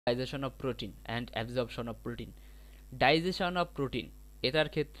Digestion of protein and absorption of protein. Digestion of protein, এটার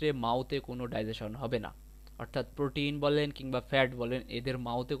ক্ষেত্রে মাউথে কোনো digestion হবে না, অর্থাৎ প্রোটিন বলেন কিংবা ফ্যাট বলেন এদের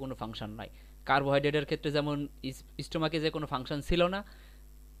মাউথে কোনো ফাংশন নাই। কার্বোহাইড্রেটের ক্ষেত্রে যেমন স্টোমাকে যে কোনো ফাংশন ছিল না,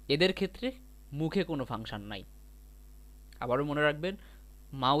 এদের ক্ষেত্রে মুখে কোনো ফাংশন নাই। আবারও মনে রাখবেন,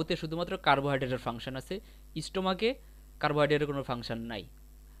 মাউথে শুধুমাত্র কার্বোহাইড্রেটের ফাংশন আছে, স্টোমাকে কার্বোহাইড্রেটের কোনো ফাংশন নাই।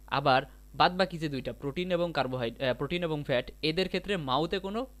 আবার বাদ বাকি যে দুইটা প্রোটিন এবং প্রোটিন এবং ফ্যাট, এদের ক্ষেত্রে মাউথে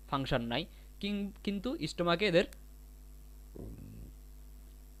কোনো ফাংশন নাই, কিন্তু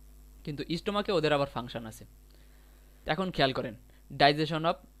স্টোমাকে ওদের আবার ফাংশন আছে। এখন খেয়াল করেন, digestion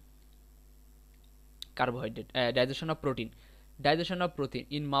of carbohydrate, digestion of protein,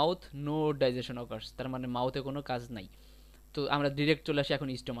 in mouth no digestion occurs, তার মানে মাউথে কোনো কাজ নাই। তো আমরা ডিরেক্ট চলে আসি এখন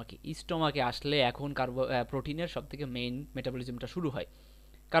স্টোমাকে আসলে এখন প্রোটিনের সব থেকে মেইন মেটাবলিজমটা শুরু হয়,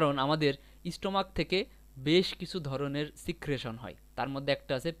 কারণ আমাদের স্টোমাক থেকে বেশ কিছু ধরনের সিক্রেশন হয়, তার মধ্যে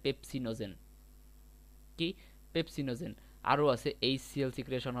একটা আছে পেপসিনোজেন। কি পেপসিনোজেন? আরও আছে এইচসিএল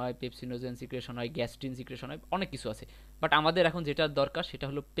সিক্রেশন হয়, পেপসিনোজেন সিক্রেশন হয়, গ্যাস্ট্রিন সিক্রেশন হয়, অনেক কিছু আছে। বাট আমাদের এখন যেটা দরকার সেটা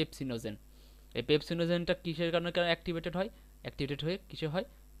হলো পেপসিনোজেন। এই পেপসিনোজেনটা কিসের কারণে অ্যাক্টিভেটেড হয়? কিসে হয়?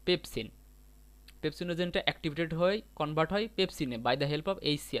 পেপসিন। পেপসিনোজেনটা অ্যাক্টিভেটেড হয়ে কনভার্ট হয় পেপসিনে by the help of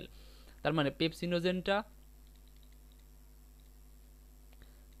HCL. তার মানে পেপসিনোজেনটা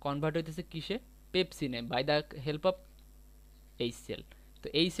কনভার্ট হইতেছে কিসে? পেপসিনে by the help of HCL. তো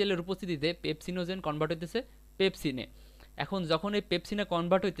এইচসিএল এর উপস্থিতিতে পেপসিনোজেন কনভার্ট হইতেছে পেপসিনে। এখন যখন এই পেপসিনে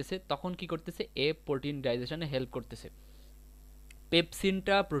কনভার্ট হইতেছে তখন কি করতেছে? এ প্রোটিন ডাইজেশনে হেল্প করতেছে।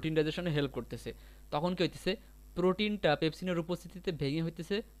 পেপসিনটা প্রোটিন ডাইজেশনে হেল্প করতেছে, তখন কি হইতেছে? প্রোটিনটা পেপসিনের উপস্থিতিতে ভেঙে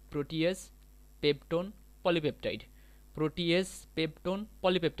হইতেছে protease, peptone, polypeptide. Protease, peptone,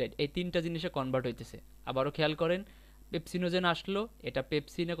 polypeptide, এই তিনটা জিনিসে কনভার্ট হইতেছে। আবারও খেয়াল করেন, পেপসিনোজেন আসলো, এটা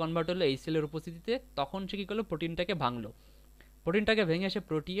পেপসিনে কনভার্ট হলো এইচসিএলের উপস্থিতিতে, তখন সে কী করলো? প্রোটিনটাকে ভাঙলো। প্রোটিনটাকে ভেঙে এসে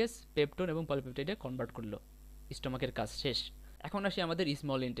প্রোটিয়েজ, পেপটোন এবং পলিপেপটাইডে কনভার্ট করলো। স্টোমাকের কাজ শেষ। এখন আসি আমাদের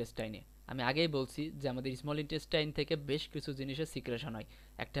স্মল ইন্টেস্টাইনে। আমি আগেই বলছি যে আমাদের স্মল ইন্টেস্টাইন থেকে বেশ কিছু জিনিসের সিক্রেশন হয়,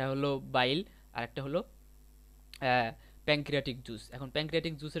 একটা হলো বাইল আর একটা হলো প্যাঙ্ক্রিয়াটিক জুস। এখন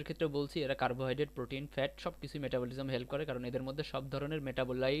প্যাঙ্ক্রিয়াটিক জুসের ক্ষেত্রে বলছি এরা কার্বোহাইড্রেট, প্রোটিন, ফ্যাট সব কিছুই মেটাবলিজম হেল্প করে, কারণ এদের মধ্যে সব ধরনের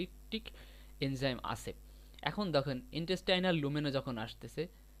মেটাবোলাইটিক এনজাইম আছে। এখন দেখেন ইন্টেস্টাইনাল লুমেনে যখন আসতেছে,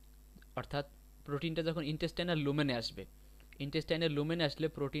 অর্থাৎ প্রোটিনটা যখন ইন্টেস্টাইনাল লুমেনে আসবে, ইন্টেস্টাইনাল লুমেনে আসলে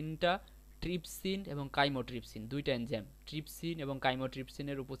প্রোটিনটা ট্রিপসিন এবং কাইমোট্রিপসিন, দুইটা এনজাইম ট্রিপসিন এবং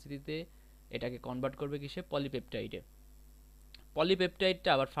কাইমোট্রিপসিনের উপস্থিতিতে এটাকে কনভার্ট করবে কিসে? পলিপেপটাইডে। পলিপেপটাইডটা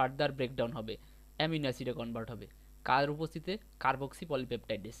আবার ফার্দার ব্রেকডাউন হবে, অ্যামিনো অ্যাসিডে কনভার্ট হবে। কার উপস্থিতিতে? Carboxy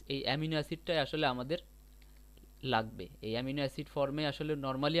polypeptidase. এই অ্যামিনো অ্যাসিডটাই আসলে আমাদের লাগবে। এই অ্যামিনো অ্যাসিড ফর্মে আসলে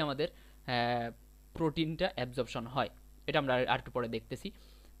নর্মালি আমাদের প্রোটিনটা অ্যাবজর্পশন হয়, এটা আমরা আর একটু পরে দেখতেছি।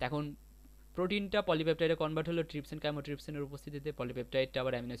 এখন প্রোটিনটা পলিপেপটাইডে কনভার্ট হলো ট্রিপসিন কাইমোট্রিপসিনের উপস্থিতিতে, পলিপেপটাইডটা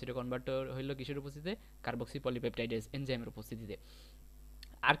আবার অ্যামিনো অ্যাসিডে কনভার্ট হলো কিসের উপস্থিতিতে? কার্বক্সি পলিপেপটাইডেস এনজাইমের উপস্থিতিতে।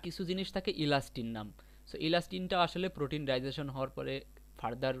 আর কিছু জিনিস থাকে ইলাস্টিন নাম। সো ইলাস্টিনটা আসলে প্রোটিন ডাইজেশন হওয়ার পরে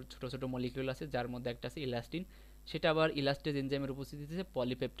ফার্দার ছোটো ছোটো মলিকিউল আছে, যার মধ্যে একটা আছে ইলাস্টিন, সেটা আবার ইলাস্টেজ এনজাইমের উপস্থিতিতে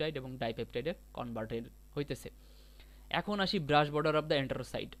পলিপেপটাইড এবং ডাইপেপটাইডে কনভার্টেড হইতেছে। এখন আসি brush border of the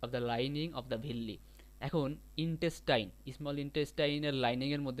এন্টারোসাইট of the lining of the villi. এখন ইন্টেস্টাইন, স্মল ইন্টেস্টাইনের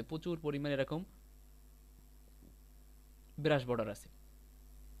লাইনিংয়ের মধ্যে প্রচুর পরিমাণে এরকম ব্রাশ বর্ডার আছে,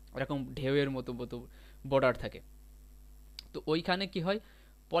 এরকম ঢেউয়ের মতো মতো বর্ডার থাকে। তো ওইখানে কি হয়?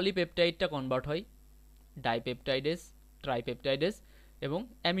 পলিপেপটাইডটা কনভার্ট হয় ডাইপেপটাইডেস, ট্রাইপেপটাইডেস এবং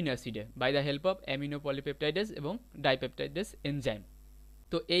amino অ্যাসিডে by the help of amino polypeptidase এবং ডাইপেপটাইডেস এনজাইম।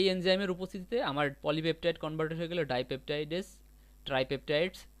 তো এই এনজাইমের উপস্থিতিতে আমার পলিপেপটাইড কনভার্টেড হয়ে গেল ডাইপেপটাইডেস,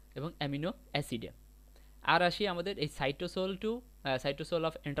 ট্রাইপেপটাইডস এবং অ্যামিনো অ্যাসিডে। আর আসি আমাদের এই সাইটোসোল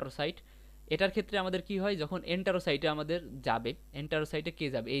অফ এন্টারোসাইট। এটার ক্ষেত্রে আমাদের কি হয়? যখন এন্টারোসাইটে আমাদের যাবে, এন্টারোসাইটে কে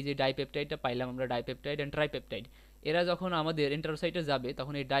যাবে? এই যে ডাইপেপটাইডটা পাইলাম আমরা, ডাইপেপটাইড অ্যান্ড ট্রাইপেপটাইড, এরা যখন আমাদের এন্টারোসাইটে যাবে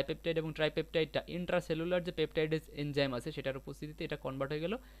তখন এই ডাইপেপটাইড এবং ট্রাইপেপটাইডটা ইন্ট্রাসেলুলার যে পেপটাইডেস এনজাইম আছে সেটার উপস্থিতিতে এটা কনভার্ট হয়ে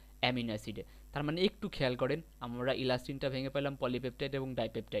গেল অ্যামিনো অ্যাসিডে। তার মানে একটু খেয়াল করেন, আমরা ইলাস্টিনটা ভেঙে পেলাম পলিপেপটাইড এবং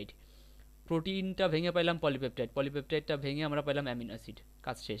ডাইপেপটাইড, প্রোটিনটা ভেঙে পেলাম পলিপেপটাইড, পলিপেপটাইডটা ভেঙে আমরা পেলাম অ্যামিনো অ্যাসিড,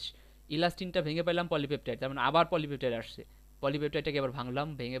 কাজ শেষ। ইলাস্টিনটা ভেঙে পেলাম পলিপেপটাইড, তার মানে আবার পলিপেপটাইড আসছে, পলিপেপটাইডটাকে আবার ভাঙলাম,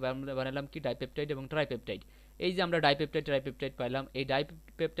 ভেঙে বানালাম কি? ডাইপেপটাইড এবং ট্রাইপেপটাইড। এই যে আমরা ডাইপেপটাইড ট্রাইপেপটাইড পাইলাম, এই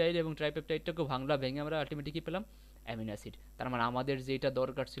ডাইপেপটাইড এবং ট্রাইপেপটাইডটাকে ভাঙলাম, ভেঙে আমরা আলটিমেটলি কি পেলাম? Amino acid. তার মানে আমাদের যেটা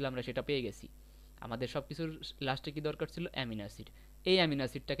দরকার ছিল আমরা সেটা পেয়ে গেছি। আমাদের সব কিছুর লাস্টে কি দরকার ছিল? Amino acid. এই অ্যামিনো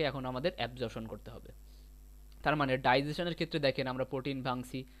অ্যাসিডটাকে এখন আমাদের অ্যাবজর্পশন করতে হবে। তার মানে ডাইজেশনের ক্ষেত্রে দেখেন আমরা প্রোটিন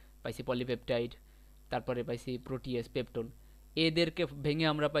ভাঙছি, পাইছি পলিপেপটাইড, তারপরে পাইছি প্রোটিয়েস, পেপটোন, এদেরকে ভেঙে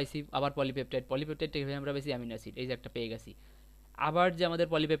আমরা পাইছি আবার পলিপেপটাইড, পলিপেপটাইডটাকে ভেঙে আমরা পাইছি অ্যামিনো অ্যাসিড, এই যে একটা পেয়ে গেছি। আবার যে আমাদের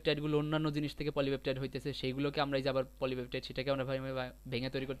পলিপেপটাইডগুলো অন্যান্য জিনিস থেকে পলিপেপটাইড হইতেছে সেইগুলোকে আমরা এই যে আবার পলিপেপটাইড সেটাকে আমরা ভেঙে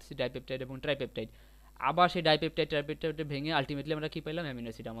তৈরি করতেছি ডাইপেপটাইড এবং ট্রাইপেপটাইড। আবার সেই ডাইপেপটাইড ট্রাইপেপটাইড ভেঙে আলটিমেটলি আমরা কি পেলাম, অ্যামিনো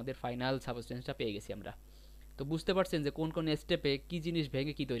অ্যাসিড, আমাদের ফাইনাল সাবস্টেন্সটা পেয়ে গেছি আমরা। তো বুঝতে পারছেন যে কোন কোন স্টেপে কি জিনিস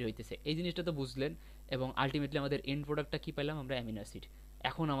ভেঙে কি তৈরি হইতেছে, এই জিনিসটা তো বুঝলেন। এবং আলটিমেটলি আমাদের এন্ড প্রোডাক্টটা কি পেলাম আমরা, অ্যামিনো অ্যাসিড।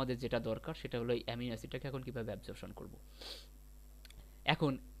 এখন আমাদের যেটা দরকার সেটা হলো এই অ্যামিনো অ্যাসিডটাকে এখন কীভাবে অ্যাবজর্পশন করব।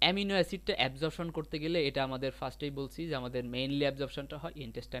 এখন অ্যামিনো অ্যাসিডটা অ্যাবজর্পশন করতে গেলে এটা আমাদের ফার্স্টেই বলছি যে আমাদের মেইনলি অ্যাবজর্পশনটা হয়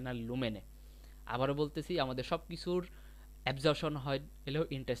ইন্টেস্টাইনাল লুমেনে। আবারও বলতেছি আমাদের সব কিছুর অ্যাবজর্পশন হয় হলেও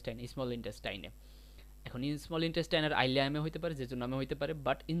ইন্টেস্টাইন, স্মল ইন্টেস্টাইনে। এখন স্মল ইন্টেস্টাইনের আইলিয়ামে হইতে পারে, যে নামে হইতে পারে,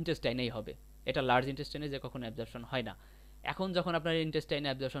 বাট ইন্টেস্টাইনেই হবে। এটা লার্জ ইন্টেস্টাইনে যে কখনো অ্যাবজর্পশন হয় না। এখন যখন আপনার ইন্টেস্টাইনে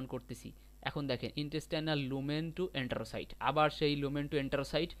অ্যাবজর্পশন করতেছি, এখন দেখেন ইন্টেস্টাইনাল লুমেন টু এন্টারোসাইট, আবার সেই লুমেন টু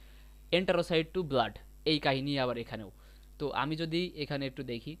এন্টারোসাইট, এন্টারোসাইট টু ব্লাড, এই কাহিনী আবার এখানেও। তো আমি যদি এখানে একটু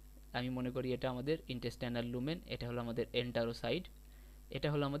দেখি, আমি মনে করি এটা আমাদের ইন্টেস্টাইনাল লুমেন, এটা হলো আমাদের এন্টারোসাইট, এটা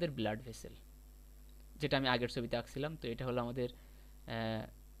হলো আমাদের ব্লাড ভেসেল, যেটা আমি আগের ছবিতে আঁকছিলাম। তো এটা হলো আমাদের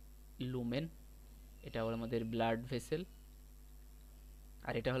লুমেন, এটা হলো আমাদের ব্লাড ভেসেল,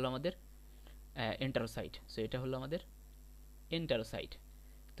 আর এটা হলো আমাদের এন্টারোসাইট। সো এটা হলো আমাদের এন্টারোসাইট।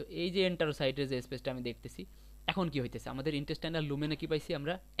 তো এই যে এন্টারোসাইটের যে স্পেসটা আমি দেখতেছি, এখন কি হইতেছে, আমাদের ইন্টেস্টাইনাল লুমেনে কি পাইছি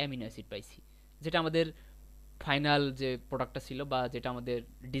আমরা, অ্যামিনো অ্যাসিড পাইছি, যেটা আমাদের ফাইনাল যে প্রোডাক্টটা ছিল বা যেটা আমাদের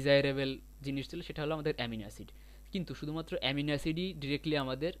ডিজায়ারেবল জিনিস ছিল সেটা হলো আমাদের অ্যামিনো অ্যাসিড। কিন্তু শুধুমাত্র অ্যামিনো অ্যাসিডই ডিরেক্টলি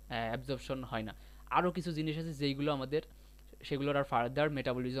আমাদের অ্যাবজর্পশন হয় না, আরও কিছু জিনিস আছে যেইগুলো আমাদের, সেগুলোর আর ফার্দার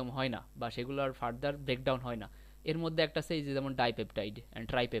মেটাবলিজম হয় না বা সেগুলো আর ফার্দার ব্রেকডাউন হয় না। এর মধ্যে একটা আছে এই যে যেমন ডাইপেপটাইড অ্যান্ড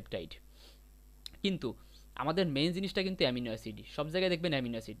ট্রাইপেপটাইড। কিন্তু আমাদের মেইন জিনিসটা কিন্তু অ্যামিনো অ্যাসিডই, সব জায়গায় দেখবেন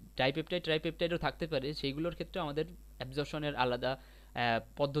অ্যামিনো অ্যাসিড। ডাইপেপটাইড ট্রাইপেপটাইডও থাকতে পারে, সেইগুলোর ক্ষেত্রে আমাদের অ্যাবজর্পশনের আলাদা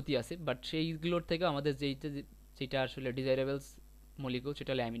পদ্ধতি আছে, বাট সেইগুলোর থেকে আমাদের যেটা আসলে ডিজাইরেবলস মলিকিউল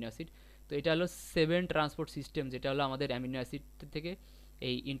সেটা হলো অ্যামিনো অ্যাসিড। তো এটা হলো 7 ট্রান্সপোর্ট সিস্টেম, যেটা হলো আমাদের অ্যামিনো অ্যাসিড থেকে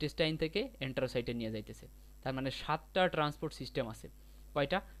এই ইন্টেস্টাইন থেকে এন্টারোসাইটে নিয়ে যাইতেছে। তার মানে 7টা ট্রান্সপোর্ট সিস্টেম আছে।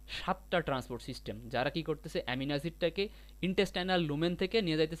 কয়টা? 7টা ট্রান্সপোর্ট সিস্টেম, যারা কি করতেছে অ্যামিনো অ্যাসিডটাকে ইন্টেস্টাইনাল লুমেন থেকে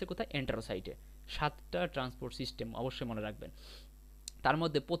নিয়ে যাইতেছে কোথায়, এন্টারোসাইটে। 7টা ট্রান্সপোর্ট সিস্টেম অবশ্যই মনে রাখবেন। তার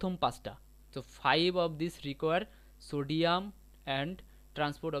মধ্যে প্রথম 5টা, তো 5 of this require sodium and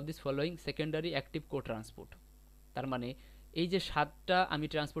transport of this following secondary active co transport. তার মানে এই যে 7টা আমি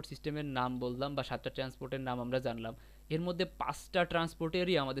ট্রান্সপোর্ট সিস্টেমের নাম বললাম বা 7টা ট্রান্সপোর্টের নাম আমরা জানলাম, এর মধ্যে 5টা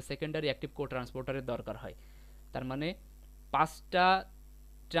ট্রান্সপোর্টেরই আমাদের সেকেন্ডারি অ্যাক্টিভ কো ট্রান্সপোর্টারের দরকার হয়। তার মানে 5টা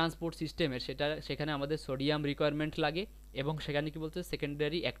ট্রান্সপোর্ট সিস্টেমের সেখানে আমাদের সোডিয়াম রিকোয়ারমেন্ট লাগে এবং সেখানে কি বলছে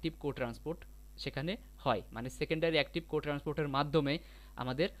সেকেন্ডারি অ্যাক্টিভ কো ট্রান্সপোর্ট সেখানে হয়, মানে সেকেন্ডারি অ্যাক্টিভ কো ট্রান্সপোর্টের মাধ্যমে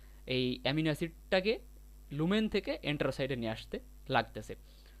আমাদের এই অ্যামিনো অ্যাসিডটাকে লুমেন থেকে এন্টারোসাইটে নিয়ে আসতে লাগতেছে।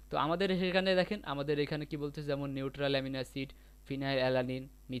 তো আমাদের সেখানে দেখেন আমাদের এখানে কি বলছে, যেমন neutral amino acid, phenyl alanine,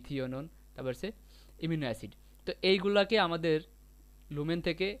 methionine, তারপর সে ইমিনো অ্যাসিড। তো এইগুলাকে আমাদের লুমেন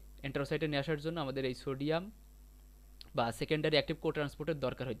থেকে এন্টারোসাইটে নিয়ে আসার জন্য আমাদের এই সোডিয়াম বা সেকেন্ডারি অ্যাক্টিভ কো ট্রান্সপোর্টের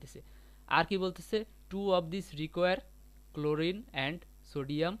দরকার হইতেছে। আর কি বলতেছে, 2 of this require chlorine and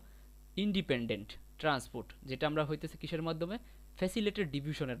sodium independent transport, যেটা আমরা হইতেছে কিসের মাধ্যমে, ফ্যাসিলিটেড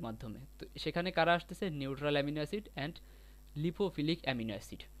ডিভিশনের মাধ্যমে। তো সেখানে কারা আসতেছে, neutral amino acid and lipophilic amino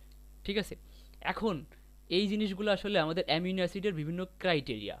acid. ঠিক আছে, এখন এই জিনিসগুলো আসলে আমাদের অ্যামিনো অ্যাসিডের বিভিন্ন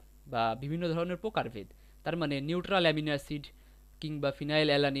ক্রাইটেরিয়া বা বিভিন্ন ধরনের প্রকারভেদ। তার মানে নিউট্রাল অ্যামিনো অ্যাসিড কিংবা ফিনাইল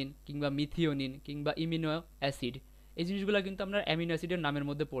অ্যালানিন কিংবা মিথিওনিন কিংবা ইমিনো অ্যাসিড, এই জিনিসগুলো কিন্তু আমরা অ্যামিনো অ্যাসিডের নামের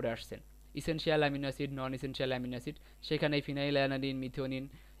মধ্যে পড়ে আসছেন। ইসেনশিয়াল অ্যামিনো অ্যাসিড, নন ইসেনশিয়াল অ্যামিনো অ্যাসিড, সেখানে ফিনাইল অ্যালানিন, মিথিওনিন,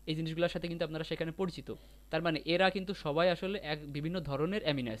 এই জিনিসগুলোর সাথে কিন্তু আপনারা সেখানে পরিচিত। তার মানে এরা কিন্তু সবাই আসলে বিভিন্ন ধরনের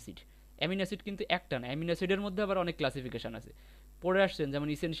অ্যামিনো অ্যাসিড। অ্যামিনো অ্যাসিড কিন্তু একটা না, অ্যামিনো অ্যাসিডের মধ্যে আবার অনেক ক্লাসিফিকেশন আছে, পড়ে আসছেন, যেমন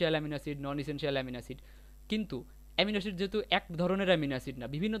ইসেনশিয়াল অ্যামিনো অ্যাসিড, নন ইসেনশিয়াল অ্যামিনো অ্যাসিড। কিন্তু অ্যামিনো অ্যাসিড যেহেতু এক ধরনের অ্যামিনো অ্যাসিড না,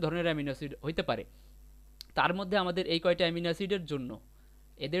 বিভিন্ন ধরনের অ্যামিনো অ্যাসিড হইতে পারে। তার মধ্যে আমাদের এই কয়টা অ্যামিনো অ্যাসিডের জন্য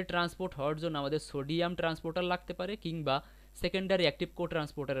এদের ট্রান্সপোর্ট হওয়ার জন্য আমাদের সোডিয়াম ট্রান্সপোর্টার লাগতে পারে কিংবা সেকেন্ডারি অ্যাক্টিভ কো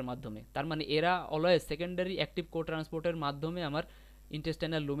ট্রান্সপোর্টারের মাধ্যমে। তার মানে এরা অলওয়েজ সেকেন্ডারি অ্যাক্টিভ কো ট্রান্সপোর্টের মাধ্যমে আমার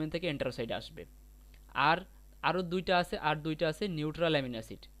ইন্টেস্টাইনাল লুমেন থেকে এন্টারোসাইডে আসবে। আর আরও দুইটা আছে নিউট্রাল অ্যামিনো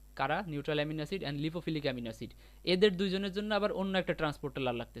অ্যাসিড। কারা? Neutral amino acid and lipophilic amino acid. এদের দুইজনের জন্য আবার অন্য একটা ট্রান্সপোর্টার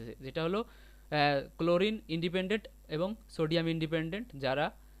লাগতেছে, যেটা হলো ক্লোরিন ইন্ডিপেন্ডেন্ট এবং সোডিয়াম ইন্ডিপেন্ডেন্ট, যারা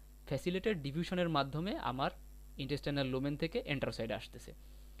ফ্যাসিলিটেড ডিফিউশনের মাধ্যমে আমার ইন্টেস্টাইনাল লুমেন থেকে এন্টারোসাইডে আসতেছে।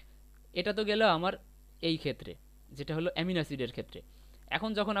 এটা তো গেল আমার এই ক্ষেত্রে, যেটা হলো অ্যামিনো অ্যাসিডের ক্ষেত্রে। এখন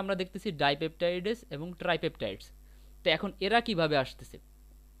যখন আমরা দেখতেছি ডাইপেপটাইডস এবং ট্রাইপেপটাইডস, তো এখন এরা কিভাবে আসতেছে,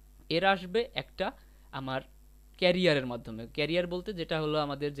 এরা আসবে একটা আমার ক্যারিয়ারের মাধ্যমে। ক্যারিয়ার বলতে যেটা হলো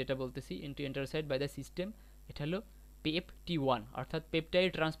আমাদের যেটা বলতেছি ইন্টু এন্টারসাইড বাই দ্য সিস্টেম, এটা হলো পেপটি 1 অর্থাৎ পেপটাইড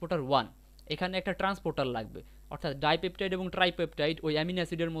ট্রান্সপোর্টার 1। এখানে একটা ট্রান্সপোর্টার লাগবে, অর্থাৎ ডাইপেপটাইড এবং ট্রাইপেপটাইড ওই অ্যামিনো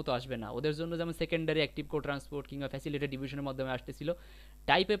অ্যাসিডের মতো আসবে না, ওদের জন্য যেমন সেকেন্ডারি অ্যাক্টিভ কো ট্রান্সপোর্ট কিংবা ফ্যাসিলিটেড ডিভিশনের মাধ্যমে আসতেছিল,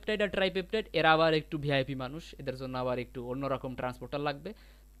 ডাইপেপটাইড আর ট্রাইপেপটাইড এরা আবার একটু ভিআইপি মানুষ, এদের জন্য আবার একটু অন্যরকম ট্রান্সপোর্টার লাগবে।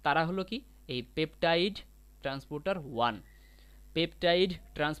 তারা হলো কি এই পেপটাইড ট্রান্সপোর্টার 1। পেপটাইড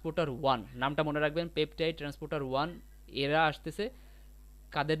ট্রান্সপোর্টার 1 নামটা মনে রাখবেন, পেপটাইড ট্রান্সপোর্টার 1 এরা আসতেছে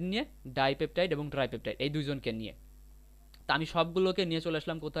কাদের নিয়ে? ডাইপেপটাইড এবং ট্রাইপেপটাইড এই দুইজনকে নিয়ে। তা আমি সবগুলোকে নিয়ে চলে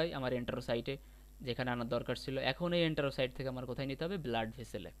আসলাম কোথায়? আমার এন্টারোসাইটে, যেখানে আনার দরকার ছিল। এখন এই এন্টারোসাইট থেকে আমার কোথায় নিতে হবে? ব্লাড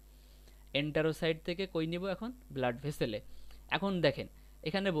ভেসেলে। এন্টারোসাইট থেকে কই নিব এখন? ব্লাড ভেসেলে। এখন দেখেন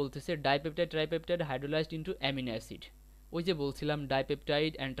এখানে বলতেছে dipeptide tripeptide hydrolysed into amino acid. ওই যে বলছিলাম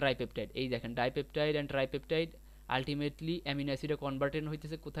ডাইপেপটাইড অ্যান্ড ট্রাইপেপটাইড, এই দেখেন dipeptide and tripeptide ultimately amino অ্যাসিডে converted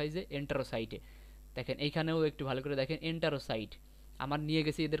হইতেছে কোথায়? যে এন্টারোসাইটে। দেখেন এইখানেও একটু ভালো করে দেখেন, এন্টারোসাইট আমার নিয়ে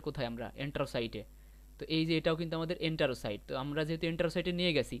গেছি এদের কোথায়? আমরা এন্টারোসাইটে। তো এই যে এটাও কিন্তু আমাদের এন্টারোসাইট। তো আমরা যেহেতু এন্টারোসাইটে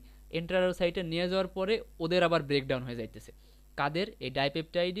নিয়ে গেছি, এন্টারোসাইটে নিয়ে যাওয়ার পরে ওদের আবার ব্রেকডাউন হয়ে যাইতেছে। কাদের? এই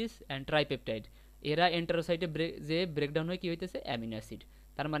ডাইপেপটাইডিস অ্যান্ড ট্রাইপেপটাইড, এরা এন্টারোসাইটে যে ব্রেকডাউন হয়ে কী হইতেছে? Amino acid.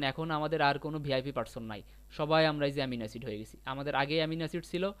 তার মানে এখন আমাদের আর কোনো ভিআইপি পার্সন নাই, সবাই আমরা এই যে অ্যামিনো অ্যাসিড হয়ে গেছি। আমাদের আগে অ্যামিনো অ্যাসিড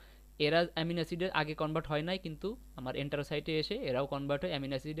ছিল, এরা অ্যামিনো অ্যাসিডে আগে কনভার্ট হয় নাই, কিন্তু আমার এন্টারোসাইটে এসে এরাও কনভার্ট হয়ে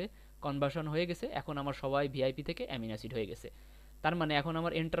অ্যামিনো অ্যাসিডে কনভার্সন হয়ে গেছে। এখন আমার সবাই ভিআইপি থেকে অ্যামিনো অ্যাসিড হয়ে গেছে। তার মানে এখন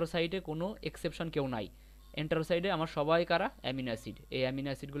আমার এন্টারোসাইটে কোনো এক্সেপশন কেউ নাই, এন্টারোসাইডে আমার সবাই কারা? Amino acid. এই অ্যামিনো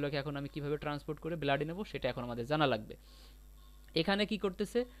অ্যাসিডগুলোকে এখন আমি কীভাবে ট্রান্সপোর্ট করে ব্লাডে নেব সেটা এখন আমাদের জানা লাগবে। এখানে কি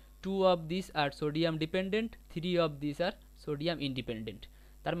করতেছে? 2 of this R sodium dependent, 3 of this R sodium independent.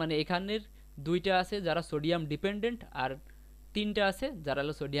 তার মানে এখানের 2টা আছে যারা সোডিয়াম ডিপেন্ডেন্ট, আর 3টা আছে যারা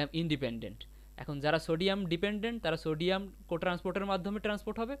হলো সোডিয়াম ইন্ডিপেন্ডেন্ট। এখন যারা সোডিয়াম ডিপেন্ডেন্ট তারা সোডিয়াম কোট্রান্সপোর্টের মাধ্যমে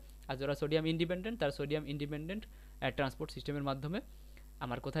ট্রান্সপোর্ট হবে, আর যারা সোডিয়াম ইন্ডিপেন্ডেন্ট তারা সোডিয়াম ইন্ডিপেন্ডেন্ট ট্রান্সপোর্ট সিস্টেমের মাধ্যমে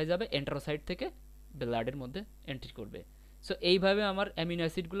আমার কোথায় যাবে? এন্টারোসাইট থেকে ব্লাডের মধ্যে এন্ট্রি করবে। সো এইভাবে আমার অ্যামিনো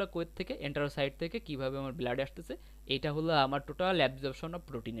অ্যাসিডগুলো কোথ থেকে? এন্টারোসাইট থেকে কীভাবে আমার ব্লাডে আসতেছে, এইটা হলো আমার টোটাল অ্যাবজর্পশন অফ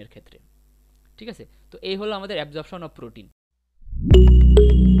প্রোটিনের ক্ষেত্রে। ঠিক আছে, তো এই হলো আমাদের অ্যাবজর্পশন অফ প্রোটিন।